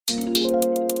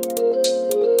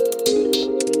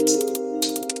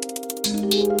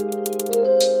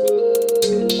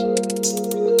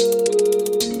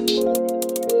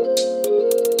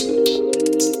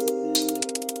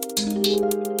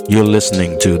You're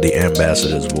listening to the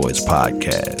Ambassador's Voice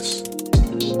podcast.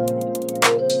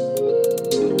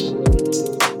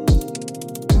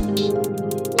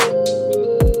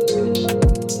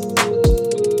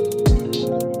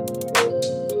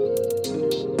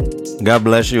 God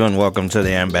bless you and welcome to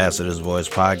the Ambassador's Voice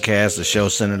podcast, the show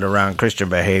centered around Christian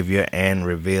behavior and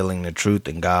revealing the truth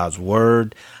in God's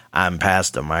Word. I'm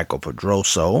Pastor Michael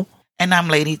Pedroso. And I'm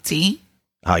Lady T.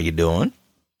 How you doing?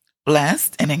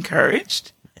 Blessed and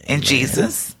encouraged in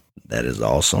Jesus. That is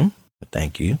awesome.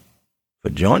 Thank you for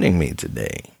joining me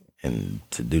today and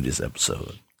to do this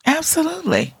episode.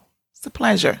 Absolutely. It's a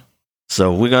pleasure.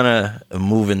 So we're going to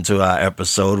move into our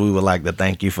episode. We would like to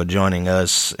thank you for joining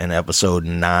us in episode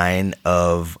 9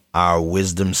 of our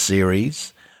Wisdom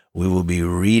series. We will be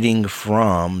reading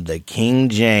from the King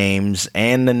James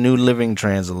and the New Living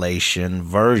Translation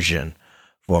version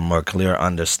for a more clear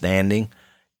understanding.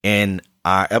 In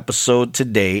our episode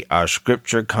today, our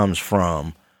scripture comes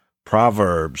from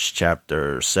Proverbs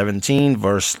chapter 17,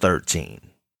 verse 13.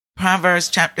 Proverbs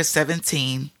chapter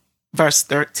 17, verse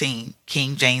 13,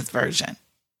 King James Version.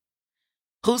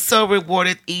 Whoso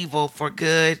rewardeth evil for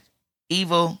good,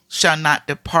 evil shall not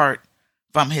depart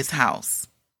from his house.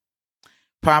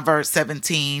 Proverbs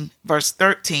 17, verse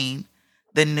 13,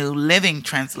 the New Living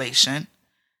Translation.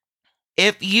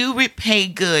 If you repay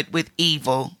good with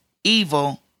evil,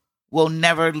 evil will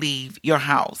never leave your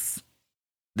house.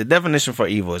 The definition for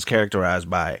evil is characterized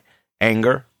by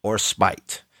anger or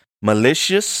spite.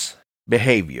 Malicious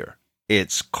behavior.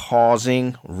 It's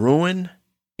causing ruin,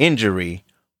 injury,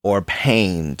 or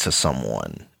pain to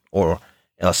someone or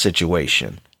a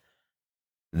situation.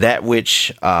 That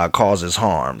which causes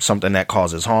harm, something that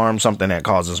causes harm, something that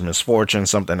causes misfortune,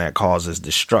 something that causes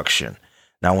destruction.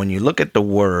 Now, when you look at the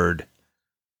word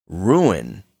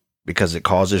ruin, because it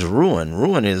causes ruin,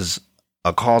 ruin is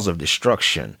a cause of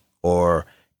destruction or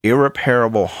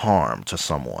irreparable harm to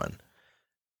someone.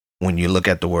 When you look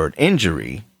at the word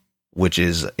injury, which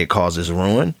is it causes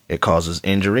ruin, it causes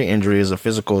injury. Injury is a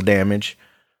physical damage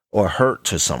or hurt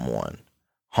to someone,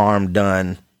 harm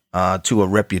done to a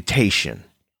reputation.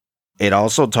 It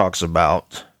also talks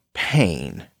about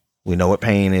pain. We know what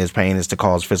pain is. Pain is to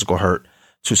cause physical hurt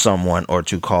to someone or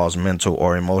to cause mental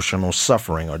or emotional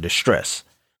suffering or distress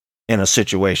in a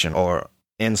situation or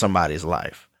in somebody's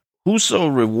life. Whoso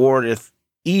rewardeth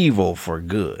evil for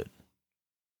good,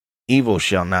 evil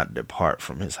shall not depart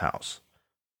from his house.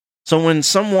 So when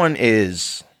someone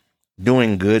is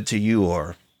doing good to you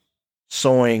or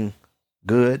sowing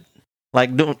good,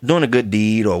 like doing a good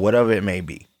deed or whatever it may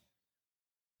be,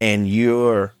 and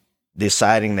you're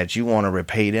deciding that you want to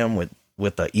repay them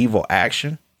with an evil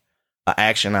action, an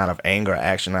action out of anger, an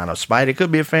action out of spite. It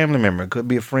could be a family member. It could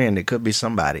be a friend. It could be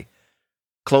somebody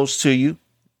close to you.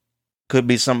 Could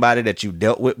be somebody that you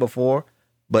dealt with before,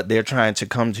 but they're trying to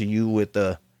come to you with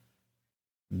a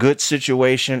good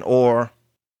situation or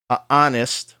an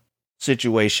honest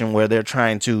situation where they're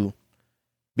trying to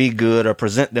be good or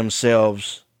present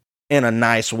themselves in a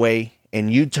nice way.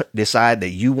 And you decide that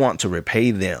you want to repay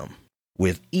them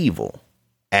with evil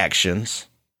actions,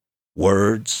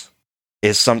 words.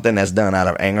 It's something that's done out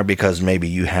of anger because maybe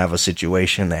you have a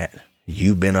situation that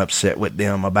you've been upset with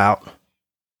them about,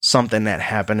 something that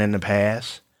happened in the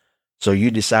past. So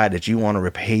you decide that you want to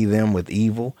repay them with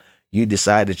evil. You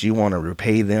decide that you want to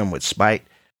repay them with spite.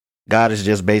 God is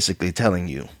just basically telling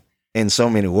you, in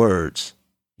so many words,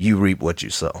 you reap what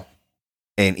you sow.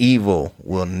 And evil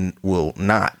will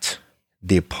not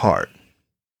depart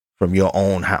from your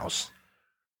own house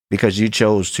because you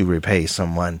chose to repay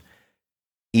someone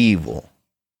evil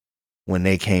when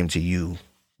they came to you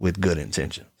with good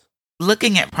intentions.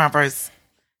 Looking at Proverbs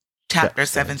chapter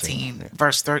 17,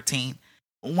 verse 13,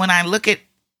 when I look at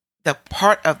the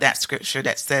part of that scripture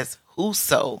that says,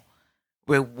 whoso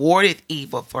rewardeth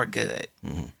evil for good,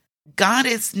 God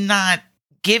is not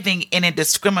giving any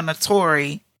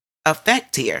discriminatory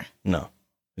effect here. No,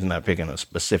 he's not picking a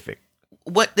specific.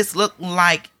 What this look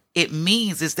like it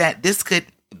means is that this could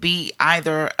be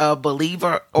either a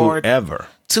believer or whoever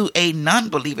to a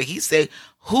non-believer. He said,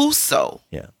 whoso.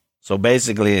 Yeah. So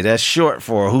basically that's short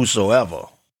for whosoever.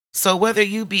 So whether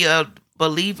you be a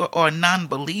believer or a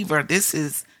non-believer, this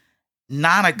is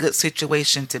not a good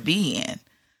situation to be in.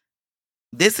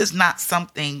 This is not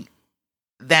something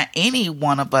that any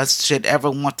one of us should ever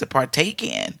want to partake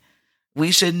in.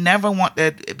 We should never want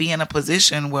to be in a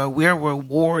position where we're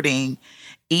rewarding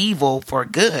evil for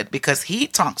good, because he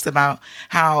talks about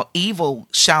how evil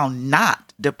shall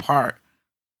not depart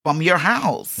from your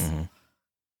house.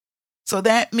 So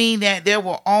that means that there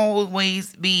will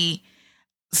always be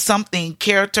something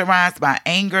characterized by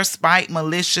anger, spite,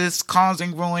 malicious,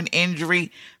 causing ruin,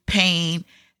 injury, pain,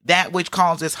 that which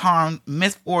causes harm,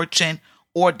 misfortune,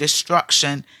 or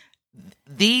destruction.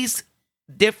 These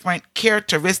different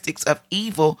characteristics of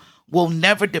evil will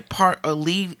never depart or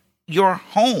leave your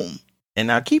home. And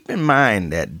now keep in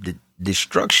mind that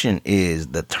destruction is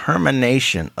the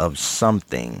termination of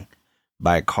something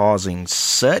by causing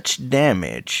such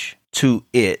damage to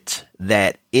it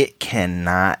that it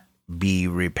cannot be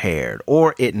repaired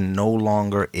or it no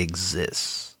longer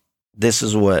exists. This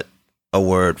is what a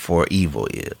word for evil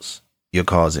is. You're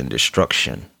causing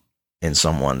destruction in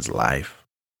someone's life,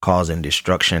 causing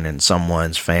destruction in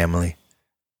someone's family,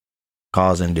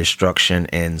 causing destruction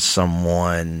in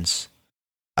someone's,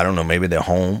 I don't know, maybe their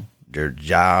home, their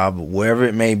job, wherever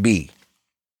it may be.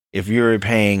 If you're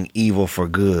repaying evil for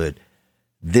good,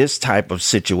 this type of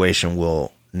situation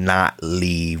will not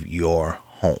leave your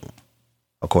home,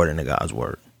 according to God's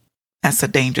word. That's a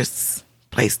dangerous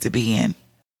place to be in.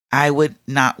 I would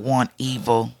not want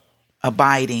evil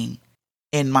abiding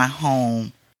in my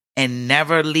home and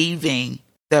never leaving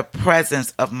the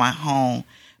presence of my home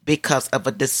because of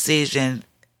a decision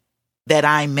that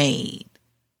I made.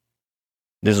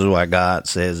 This is why God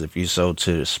says, if you sow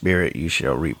to the spirit, you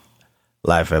shall reap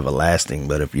life everlasting.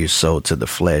 But if you sow to the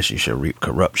flesh, you shall reap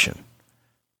corruption.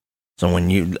 So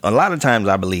a lot of times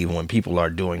I believe when people are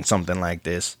doing something like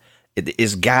this,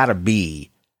 it's gotta be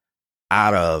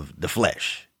out of the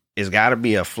flesh. It's gotta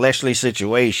be a fleshly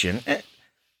situation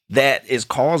that is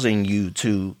causing you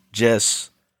to just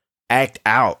act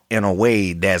out in a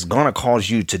way that's gonna cause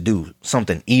you to do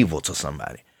something evil to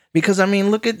somebody. Because I mean,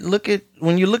 look at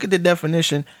when you look at the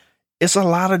definition, it's a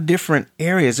lot of different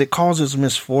areas. It causes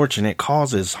misfortune. It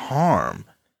causes harm.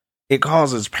 It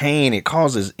causes pain. It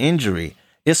causes injury.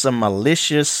 It's a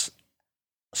malicious,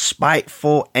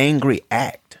 spiteful, angry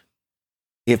act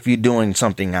if you're doing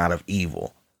something out of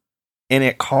evil. And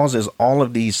it causes all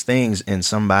of these things in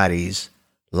somebody's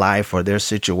life or their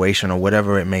situation or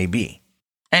whatever it may be.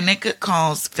 And it could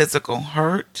cause physical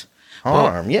hurt.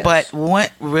 Harm, yes. But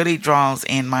what really draws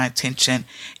in my attention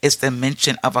is the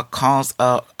mention of a cause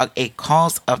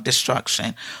of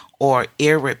destruction or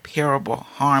irreparable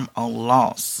harm or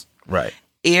loss. Right.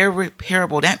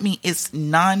 Irreparable. That means it's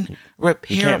non-repairable.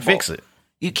 You can't fix it.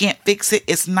 You can't fix it.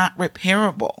 It's not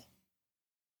repairable.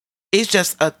 It's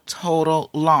just a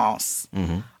total loss,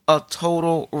 a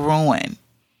total ruin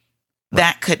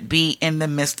that could be in the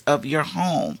midst of your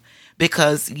home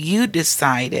because you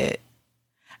decided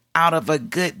out of a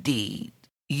good deed,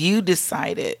 you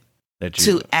decided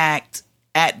to act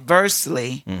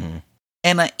adversely in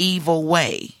an evil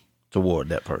way toward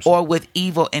that person or with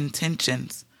evil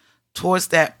intentions towards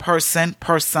that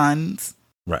persons,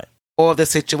 right, or the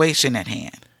situation at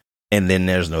hand. And then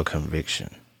there's no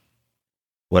conviction.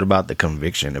 What about the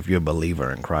conviction? If you're a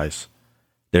believer in Christ,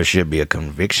 there should be a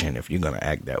conviction if you're going to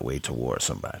act that way towards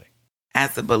somebody.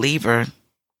 As a believer,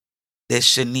 this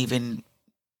shouldn't even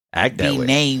be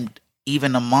named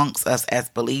even amongst us as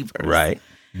believers. Right.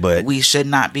 But we should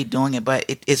not be doing it. But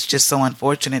it's just so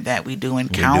unfortunate that we do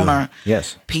encounter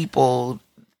people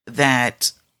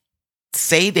that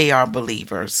say they are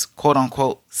believers, quote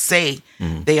unquote, say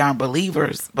they are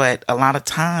believers. But a lot of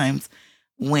times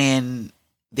when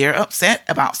they're upset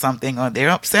about something or they're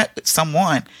upset with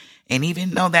someone, and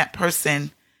even though that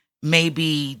person may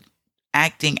be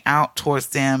acting out towards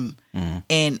them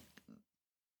and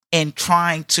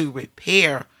trying to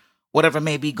repair whatever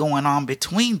may be going on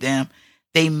between them,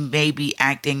 they may be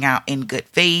acting out in good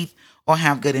faith or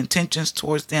have good intentions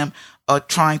towards them or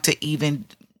trying to even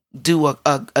do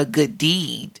a good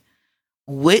deed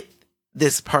with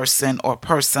this person or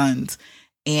persons,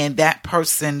 and that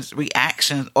person's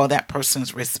reaction or that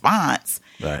person's response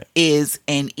is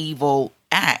an evil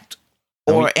act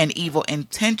or an evil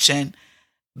intention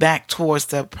back towards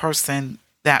the person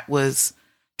that was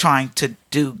trying to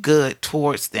do good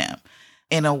towards them,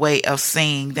 in a way of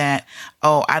saying that,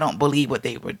 oh, I don't believe what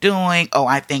they were doing. Oh,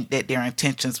 I think that their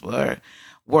intentions were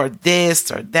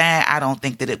this or that. I don't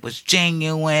think that it was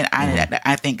genuine.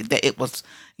 I think that it was,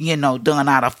 done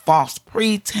out of false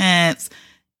pretense.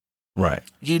 Right.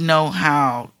 You know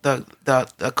how the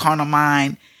carnal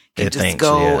mind can just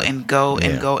go and go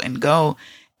and go and go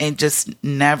and just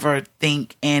never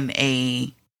think in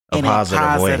a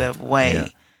positive way. Yeah.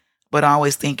 But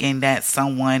always thinking that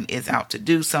someone is out to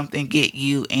do something, get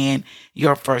you, and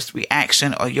your first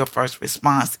reaction or your first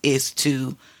response is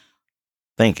to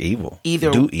think evil.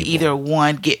 Either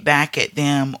one, get back at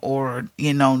them, or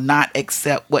not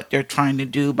accept what they're trying to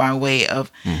do by way of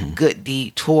good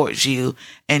deed towards you,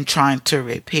 and trying to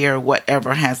repair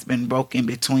whatever has been broken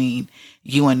between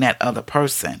you and that other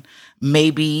person.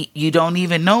 Maybe you don't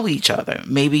even know each other.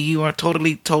 Maybe you are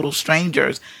total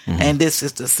strangers, and this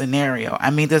is the scenario.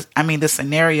 The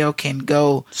scenario can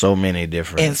go so many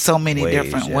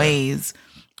different ways.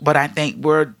 But I think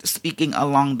we're speaking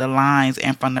along the lines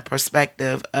and from the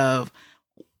perspective of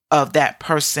that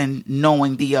person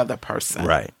knowing the other person.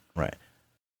 Right.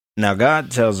 Now, God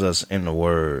tells us in the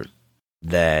Word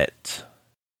that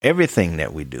everything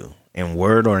that we do, in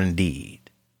word or in deed,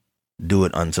 do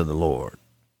it unto the Lord.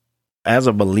 As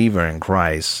a believer in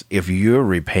Christ, if you're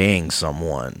repaying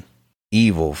someone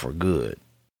evil for good,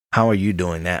 how are you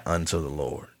doing that unto the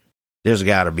Lord? There's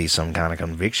got to be some kind of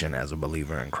conviction as a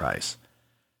believer in Christ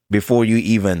before you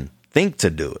even think to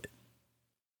do it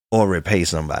or repay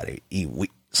somebody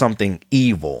something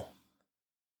evil.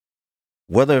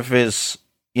 Whether if it's,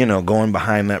 going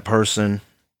behind that person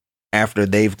after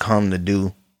they've come to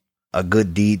do a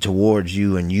good deed towards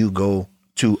you, and you go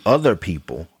to other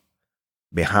people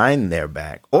behind their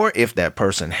back, or if that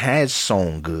person has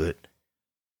sown good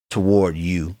toward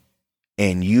you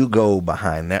and you go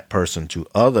behind that person to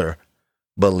other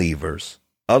believers,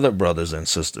 other brothers and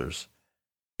sisters.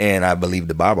 And I believe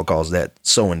the Bible calls that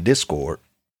sowing discord.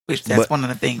 Which that's one of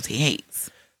the things he hates.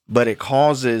 But it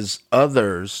causes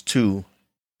others to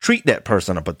treat that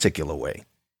person a particular way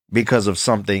because of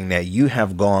something that you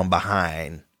have gone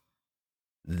behind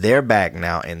their back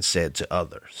now and said to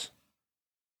others.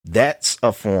 That's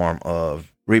a form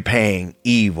of repaying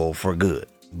evil for good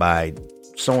by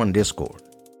sowing discord.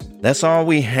 That's all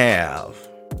we have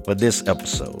for this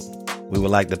episode. We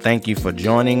would like to thank you for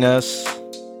joining us.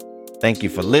 Thank you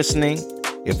for listening.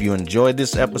 If you enjoyed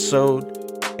this episode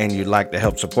and you'd like to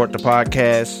help support the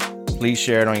podcast, please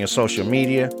share it on your social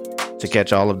media. To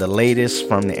catch all of the latest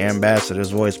from the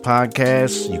Ambassador's Voice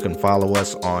podcast, you can follow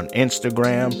us on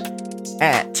Instagram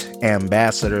at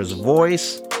Ambassador's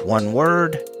Voice, one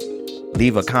word.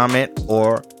 Leave a comment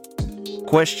or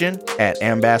question at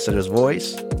Ambassador's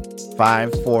Voice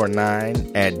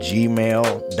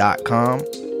 549@gmail.com,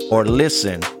 or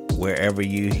listen wherever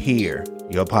you hear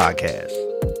your podcast.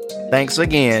 Thanks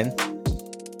again,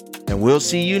 and we'll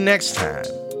see you next time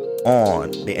on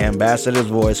the Ambassador's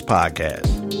Voice podcast.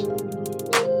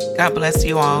 God bless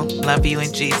you all. Love you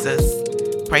in Jesus.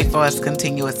 Pray for us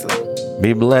continuously.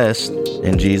 Be blessed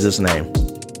in Jesus' name.